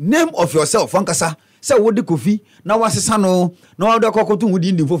 name of yourself ankasa se wo de kofi na wasesa no na wo de kokoto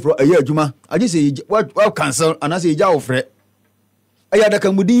hudi ndi foforo aye adwuma age se wa cancel ana se ija wo frɛ aya da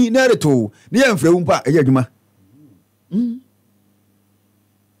kamudi na reto ne ya mfrɛ mpa aye adwuma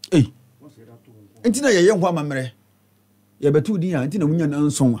enti na ye ho amamre ye betu din a enti na munya na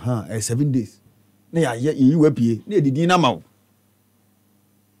nson ha 7 days na ya yi wapie na edidi na mawo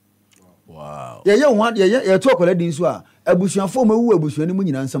wow ye ho ye to akola din so a abusuafo ma wu abusuani mu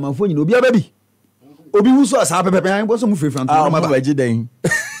nyina nsamafo nyina obi ababi obi wu so asa pepepe an bo so mu frefran to ma ba ji den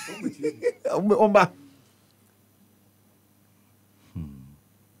omba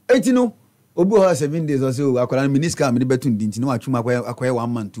 18 obi ho 7 days or so akwara miniska me de betu ndi nti na watwuma akoye 1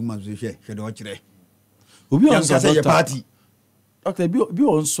 month 2 months hwe do kire obi on say your party doctor bi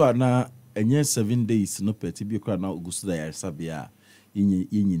on so na enye 7 days no peti bi kra na ogusu da yaresa bia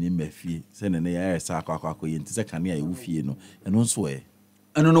yenyi ne mafie se ne yaresa akwa yenti se kane ayi wufie no eno nso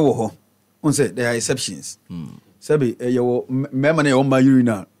eno no wo ho on say there are exceptions sabi yewo mema na yo ma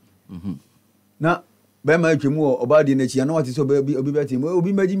urina na be ma twemu oba de na chi na wati so obi beti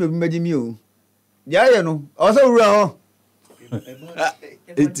obi maji mi o ya ye no o so wura ho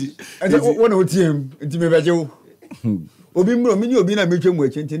enti wona otiem enti me beje wo obi mro mi ni obi na me twemu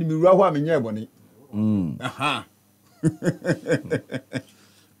achi enti mi wura ho a me nya ebone aha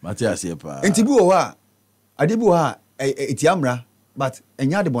Matias yepa enti bi wo ha ade bi wo ha eti amra but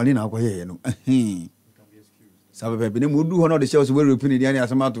enya de bone na akoye ye no sabe be ne mu du ho no de show so we repeat ni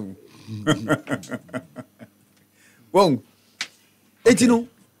asamato won eti no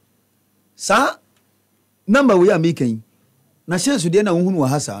sa number we are making na chance de na wohunu wa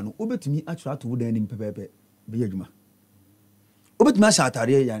hasa no obetumi atwa to wodan ni pepepe be adwuma obetumi asa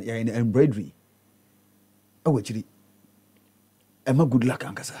atare ya embroidery awachiri ema good luck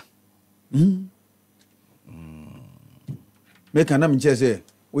ankasa make na mche se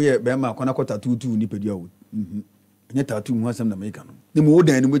wo ye be ma kwana kwata tutu ni pedia wo nya tattoo mu asem na make no ni mo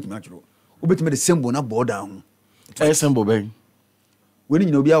wodan ni obetumi atworo obetumi de symbol na board down symbol ben when you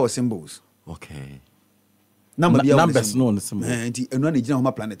know be our symbols okay numbers no symbol enti enu na gina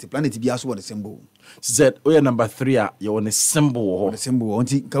homa planet bi aso the symbol z o ye number 3 a ye won a symbol ho the symbol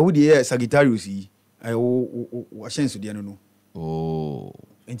enti ka wo de Sagittarius yi ai wo chance de no oh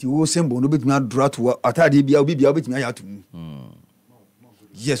enti wo symbol no betumi adra to atade bia obi bia betumi aya to mu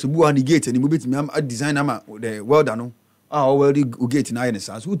yes obu an gate ni mo betumi am design ama the welder no o welder gate na aye ne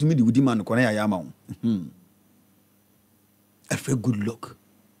sa so utumi di wudi man ko na ya ama wo a very good luck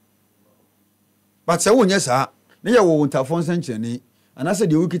but say wonya sa na ya wo ntafon sencheni anase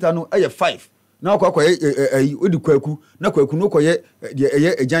de wikita no aye 5 na akwa odi kwaku na kwaku no koye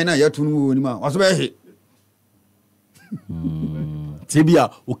eye ejan na ya tunu wo ni ma waso be he tibia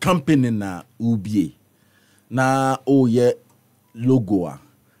o company na ubie na o ye logo a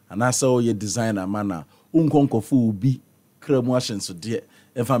anase o ye designer mana unkonkofo ubi kremu ashenso de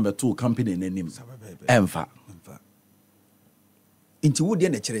emfa beto company nanim emfa inti wo de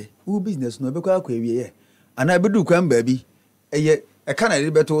na kire wo business no be kwa akwa ewie ye ana bedu kwan ba bi eye e kana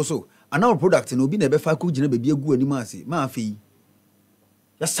de beto so ana product no bi na be fa ko gina ba bi agu ani ma ase ma afi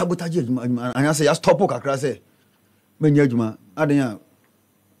ya sabotage adwuma anya se ya stop kakra se menya adwuma adan ya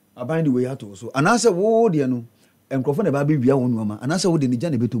aban de we ya to so ana se wo de no enkrofo na ba bi bia wonu ama ana se wo de ni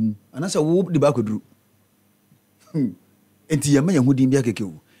gina beto mu ana se wo de ba koduru enti ya menya hudin bia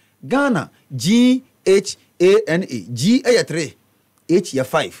kekewu Ghana GHANA G aya 3 H ya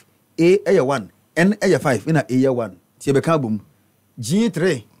 5 A aya 1 N aya 5 ina A ya 1 tie be ka bom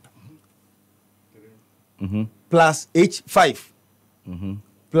G3 plus H5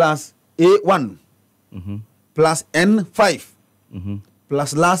 plus A1 plus N5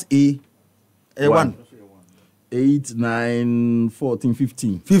 plus last A1 8 9 14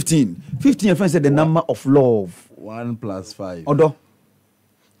 15 15 your friend said the number of love 1 plus 5 odo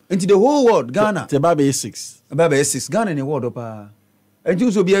into the whole world Ghana te baba 6 baba 6 Ghana ni world pa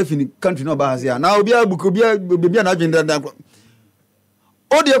enti so bia fini country no ba hasia na obi abuko bia na adwen dan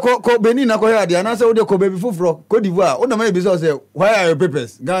ode ko Benin na ko ya dia na say ode ko baby foforo Cote d'Ivoire o na ma be say why are your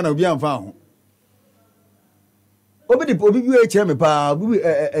papers Ghana obi amfa ho obi bi e chere me pa obi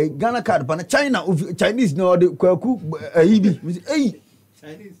Ghana card pa na China Chinese no de kwaku ayi bi eh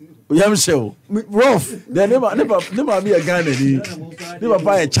yam show rough they never be a Ghana ni never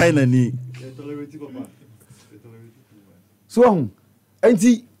buy a China ni so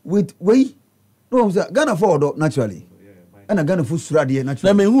enti with we no Ghana for naturally and Ghana for surade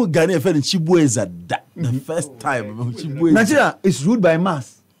naturally na me hu Ghana e fe ni Chibueza da the first time Chibueza Nigeria is ruled by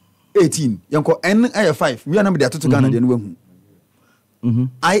mass 18 yanko N aya 5 we are na me dey atoto Ghana dey no hu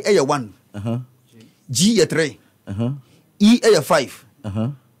I aya 1 G aya 3 E aya 5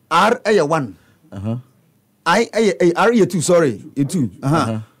 R aya 1 I aya R aya 2 sorry 2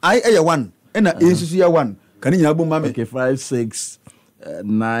 I aya 1 and A susu ya 1 kan nyina bo mame okay 5 6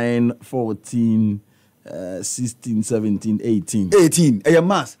 9 14 16 17 18 aya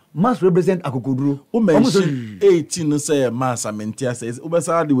mass represent akokoduro o mention 18 no say mass amentia says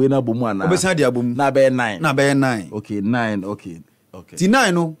obesa de we na bomu ana obesa de abom na be 9 okay 9 okay ti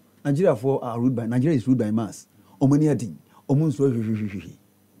 9 no Nigeria is ruled by mass omani adin omun so hwehwehwe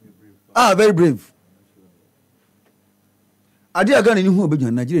very brave ade aga ni hu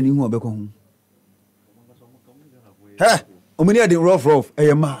obedwan Nigeria ni hu obekọ hu omani ade rough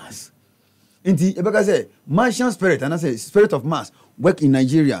Mars nti ebeka say Martian spirit and I say spirit of Mars work in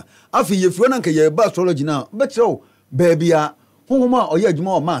Nigeria afi ye furo na nka ye ba astrology now betro baby a honhoma oye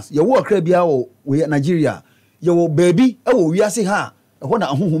adwuma o Mars ye wo akra bia wo Nigeria ye wo baby e wo wiase ha e ho na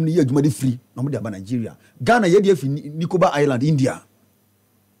honhom ni ye adwuma de free na mo de aba Nigeria Ghana ye de afi Nicobar Island India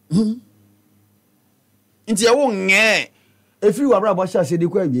nti ye wo nge efiri wa bra bo sha se de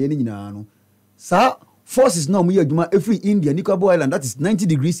kwa wie ni nyina no sa forces na mo ye adwuma efiri India Nicobar Island that is 90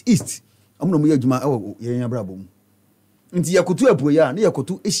 degrees east amuno mo ye adwuma e ye bra bo mu nti yakutu apuo ya na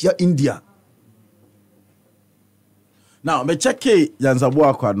yakutu Asia India. Now me check Yanzabo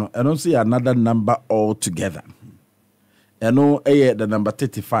akwa no eno so another number altogether. Eno the number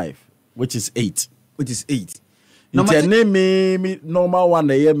 35 which is 8. Nti me normal one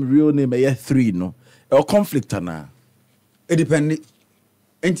real name 3 no. E conflict na. It depend.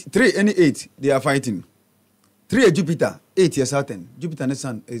 3 and 8 they are fighting. 3 is Jupiter, 8 is Saturn. Jupiter and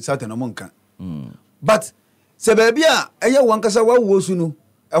Sun Saturn amonka. But se baby eye wankasa wa wo su no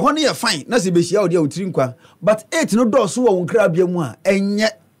ehon ye fine na se be hia odi awtiri nkwa but 8 no do so wo nkra bia mu a enye.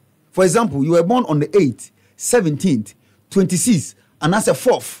 For example, you were born on the 8th, 17th, 26th and as a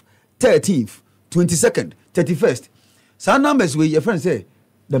 4th, 13th, 22nd, 31st. Some numbers we your friend say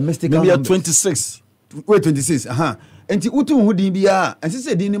the mystical maybe numbers. 26. Wait 26 enti utu hu din bia and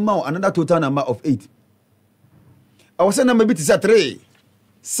say din ma another total number of 8. I was say number bit is 3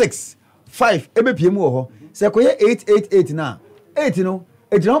 6 5 ebe pie mu ho. Say koye 888 na 8 no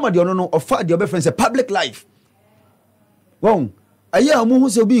ejina ma de ono no ofa de obefren say public life won aya amu hu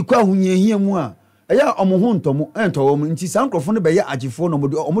se bi kwa ahunye hia mu a aya omo hu ntomo entowo mu nti san krofo no be ye agifo no omo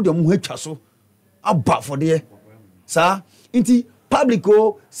de omo hu atwa so aba for de sa nti public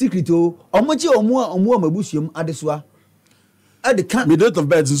o secret o omo chi omo mabusuam adesoa at the can Me date of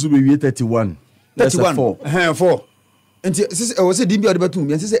birth is be 31. 31 4 nti sisi o se dimbi odebatum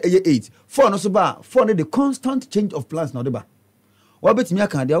yan sisi 8 4 no so ba 4 no the constant change of plans na odeba wa betimi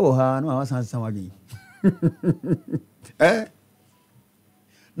aka dia wo ha no wa san wadwen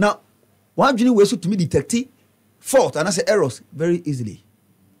now one adwene we so to me detect fault and I say errors very easily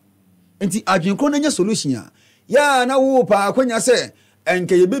nti adwene kro na nya solution a ya na wo pa akwanya se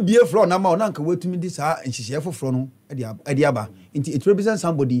enke ye bebie floor na ma na nka wetumi di sa nhihye foforo no edi aba nti it represents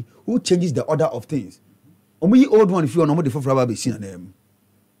somebody who changes the order of things. Omuyi old one if you no mo de foforo ba be sin na dem.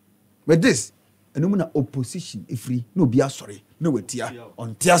 With this, enu na opposition ifri no bia sorry no wetia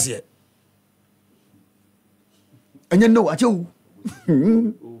on tiase. Enye no achewu.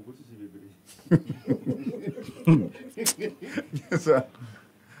 Yes sir.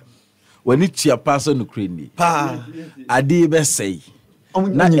 When it chia person no crane Pa ade be say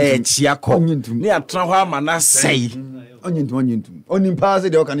na chia ko ni atra ho ama na say onyentum onim pa say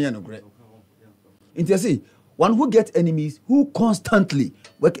de o kan ye no kre. Inti say one who gets enemies who constantly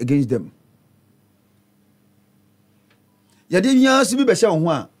work against them. Yade nya sibi be hye ho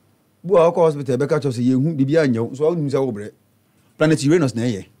a bu a ko hospital be ka cho say yehu bibia nyaw so anu say wo bre planet Uranus na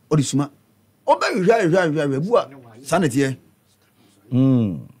ye odisuma oba hwa bu a sanete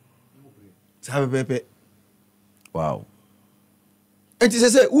sabe pepe wow. Enti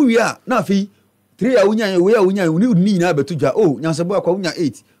say uwi a na afi 3 a wunya ni na betu dwa oh nyansebo akwa wunya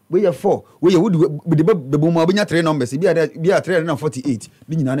 8 we ye 4 we ye would be bebo benya 3 numbers bia 348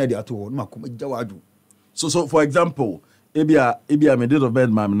 ni nyina na de ato no makoma gya wadu. So for example ebia me date of birth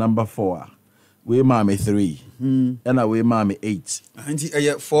my number 4 we ma me 3 and we ma me 8 enti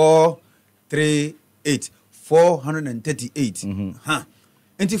 4 3 8 438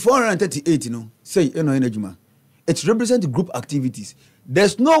 enti 438 no say eno enajuma it represents group activities.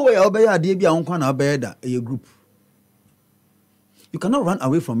 There's no way obey ade bia onkwa na obey da a group. You cannot run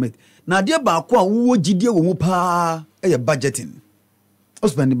away from it. Na de ba ko a wo gidie wo mu pa budgeting.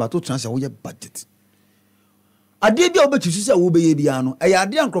 Husband ba to transfer wo budget. Ade bia obetu se wo be ye bia no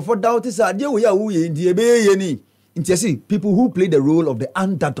ade ankrofo doubt se ade wo ya wo ye ndie be ye ni. Nti say people who play the role of the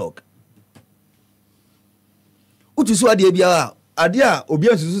underdog. Utu so ade bia ade a obi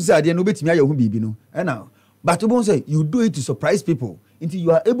ansusu se ade no betimi aye ho bibi no. Na but you say you do it to surprise people until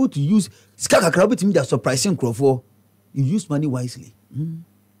you are able to use skaka crowd betimi that surprising crofo. You use money wisely.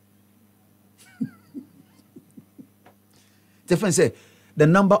 Different say the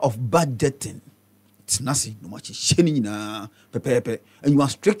number of budgeting. It's nothing. No much shining pepe, and you are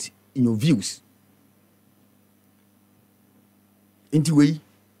strict in your views. Into way,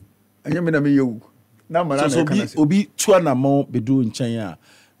 and you mean you. So obi tuana mo bedu nchanya.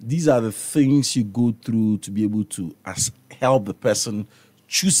 These are the things you go through to be able to help the person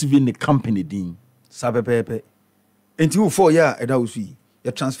choose even the company din. Sabe pepe. Enti 4 year eda usu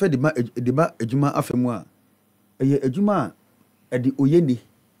you transfer the ejuma afemu a eye ejuma at the Oyeni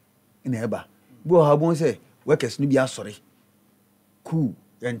in Eba. Bo Habon say, workers no be a sorry. Cool.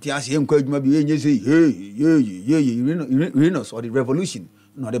 And Tiasi encourage maybe you say, Uranus or the revolution.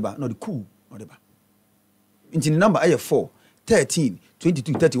 Not the coup, not the in the number I have 4, 13,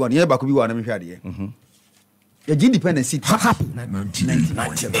 22, 31. Yeah, could be one of them. The independent seat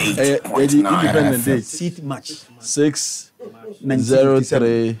 1997. Independent date Seat match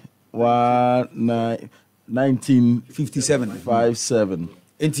 603 1957 57.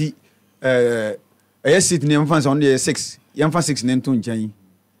 Enti seat name fans on the 6. Yam fan 6 name to nchen.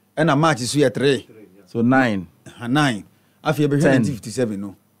 And a match is 3. So 9. 9. After 1957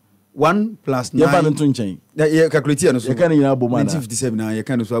 no. 1 plus 9. You have to change. Yeah, calculate no so. You can 1957 na you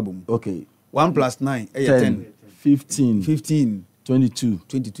can so abum. Okay. 1 plus 9 10. 15.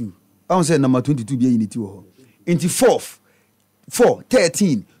 22. I want say number 22 be unity wo. Into 4,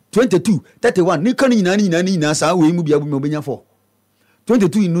 13, 22, 31. Ni kan ni sa we mu bia bu me obenya 4.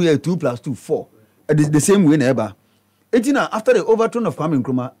 22 in no 2 plus 2 4. The same way na eba. Etina after the overthrow of Kwame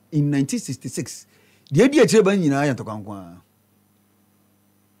Nkrumah in 1966. The idea chere ban nyina ya tokankwa.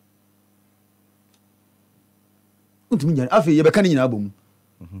 Untumi nyana afi ye be kan nyina abom.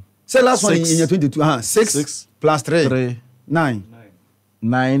 Say last one in 22 6 plus 3 9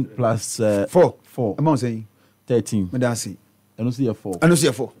 plus 4 am I saying 13 me da say I don't see a 4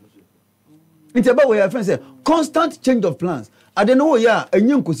 it's about where your friend say constant change of plans I don't know ya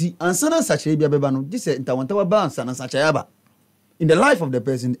enye nkosi ansana sache bia beba no this ntawantawa balance na sache aba in the life of the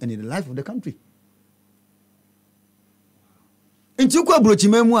person and in the life of the country. Inti kwa brochi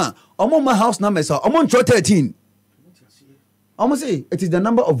memu a omo ma house numbers omo ntro 13 almost say it is the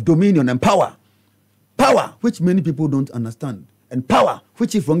number of dominion and power which many people don't understand, and power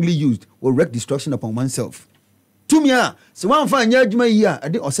which if wrongly used will wreak destruction upon oneself. To me so one find adwuma yi a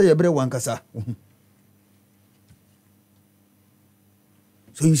ade osay yebre wankasa.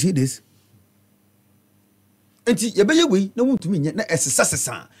 So you see this enti yebeye we na won't me na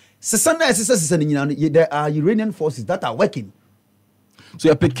esesa ni nyina there are Iranian forces that are working. So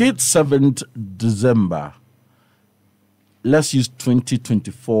you pick 7th December. Let's use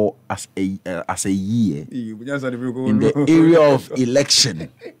 2024 as a year in the area of election.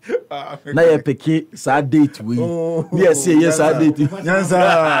 Now you pick sad date we. Yes, yes, sad date. Yes,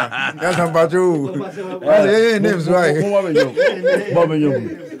 Pacho. Names right.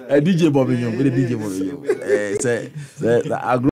 DJ Bobby, DJ Bobby.